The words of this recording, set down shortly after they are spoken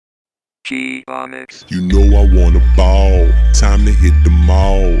G Vomix. You know I wanna ball, time to hit the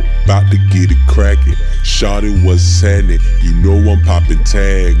mall. About to get it crackin', shawty what's happening. You know I'm poppin'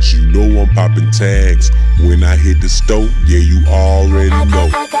 tags, you know I'm poppin' tags. When I hit the stove, yeah you already know.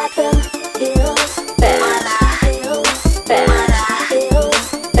 I got them heels, bad heels, bad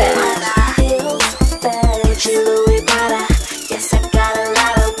heels, bad heels, bad Louis Prada. Yes, I got a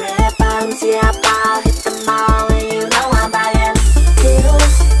lot of red bottoms, yeah I ball, hit the mall, and you know I'm buying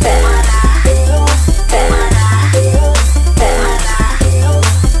heels, bad heels, bad heels, bad heels,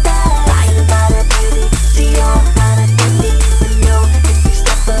 buying by the beauty, Dior, by the beauty, you know, if you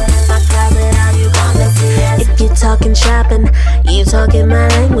step foot in my closet, how you gonna see it? If you talking shopping, you talking my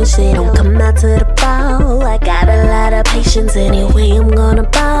language, they don't come out to the ball. I got a lot of patience anyway, I'm gonna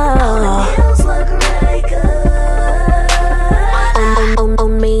ball. The heels look really good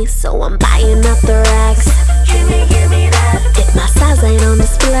on me, so I'm buying up the racks. Give me that. If my size ain't on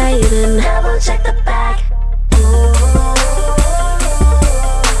display, then double check the back.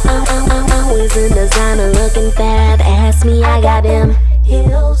 I'm always in designer looking fab. Ask me, I got them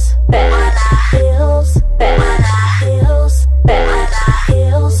heels, bad heels, bad heels, bad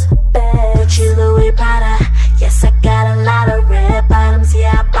heels, bad Gucci, Louis Prada. Yes, I got a lot of red bottoms.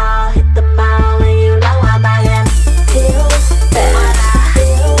 Yeah, I ball, hit the mall, and you know I'm buying heels, bad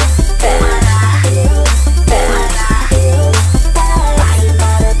heels, bad heels, bad heels, buying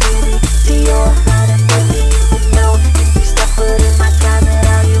by the beauty, Dior, by the beauty. You know, if you step foot in my closet,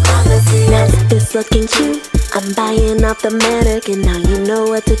 how you gonna see it? Now it's looking cute, I'm buying off the mannequin. Now you know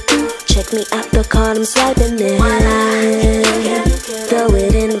what to do. Check me out the card, I'm swiping it. Throw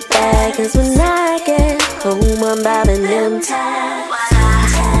it in the bag, cause when I get home, I'm bobbing them tags.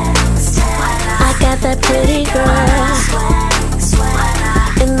 I got that pretty girl,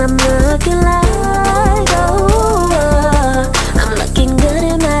 and I'm looking like, oh, I'm looking good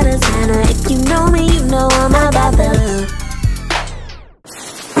in my designer. If you know me, you know I'm about the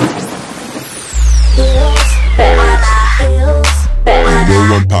heels, bad heels, bad You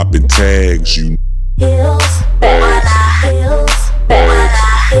know I'm poppin' tags, you heels, bad heels, bad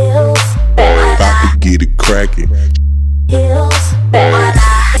heels, bad about to get it crackin'. heels, bad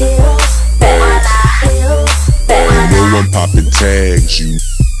heels, bad heels, You bad know I'm poppin' tags, you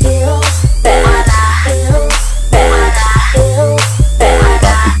heels, bad heels, bad heels, bad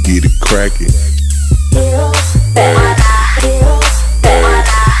about to get it crackin'. heels, bad heels, bad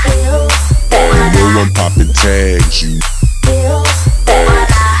heels, bad You know I'm poppin' tags, you heels, bad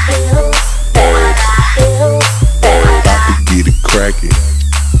heels, bad heels, bad about to get it crackin'.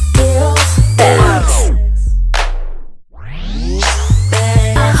 heels,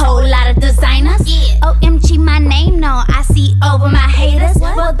 bad. A whole lot of designers. OMG, my name known. I see over my haters.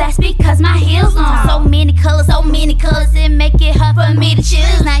 Well, that's because my heels on. So many colors, it make it hard for me to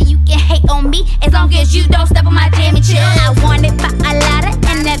choose. Now you can hate on me as long as you don't step on my jammy shoes. I want it by a ladder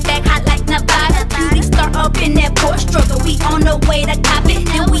and that back hot like Nevada. Beauty star up in that Porsche struggle. We on the way to cop it,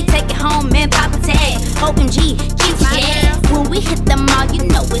 then we take it home and pop a tag. OMG, yeah. When we hit the mall, you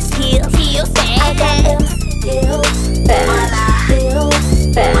know it's heels, heels, I got them heels, bad heels,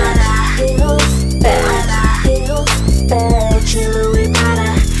 bad heels, bad heels, bad Louis Prada.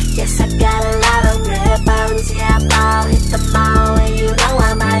 Yes, I got a lot of red bottoms. Yeah, I ball, hit the mall, and you know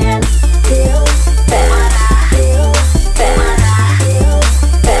I'm buying heels, bad heels, bad heels,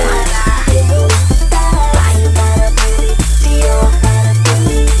 bad heels, buying by the beauty, Dior, by the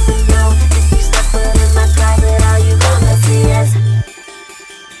beauty. You know, if you step foot in my closet, all you gonna see is.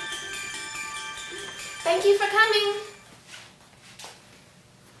 Thank you for coming.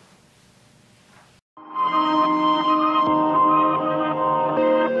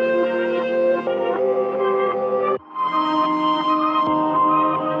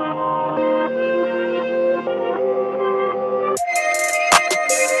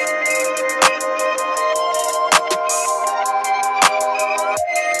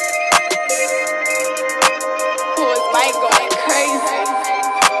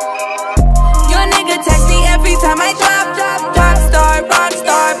 Your nigga text me every time I drop. Popstar,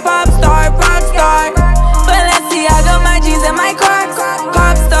 rockstar, popstar, rockstar. Balenciaga, my jeans and my Crocs.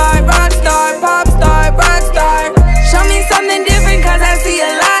 Popstar, rockstar, popstar, rockstar. Show me something different cause I see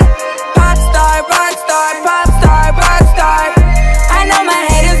a lot. Popstar, rockstar, popstar, rockstar. I know my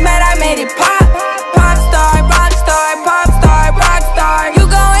haters mad I made it pop. Popstar, rockstar, popstar, rockstar. You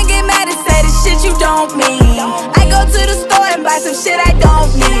go and get mad and say the shit you don't mean. I go to the store and buy some shit I don't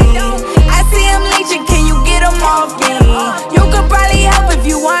need. I see him leeching, can you get him off me? You could probably help if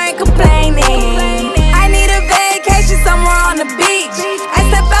you weren't complaining. I need a vacation somewhere on the beach. I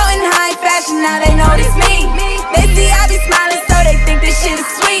step out in high fashion, now they notice me. They see I be smiling so they think this shit is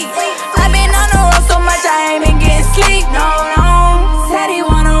sweet. I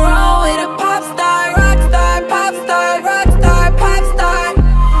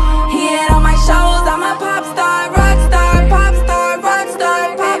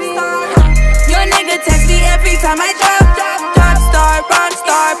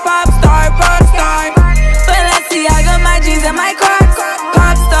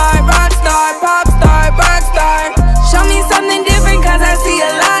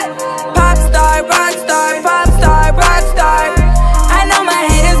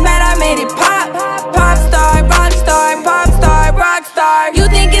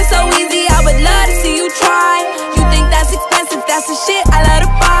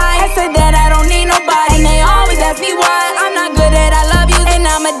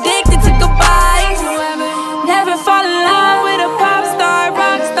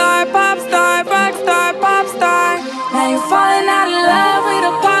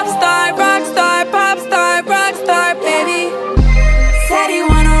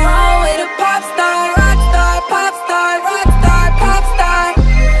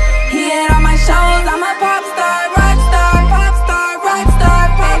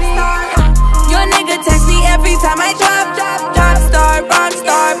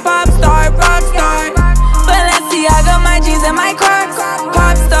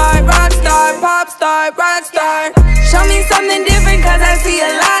rock star. Show me something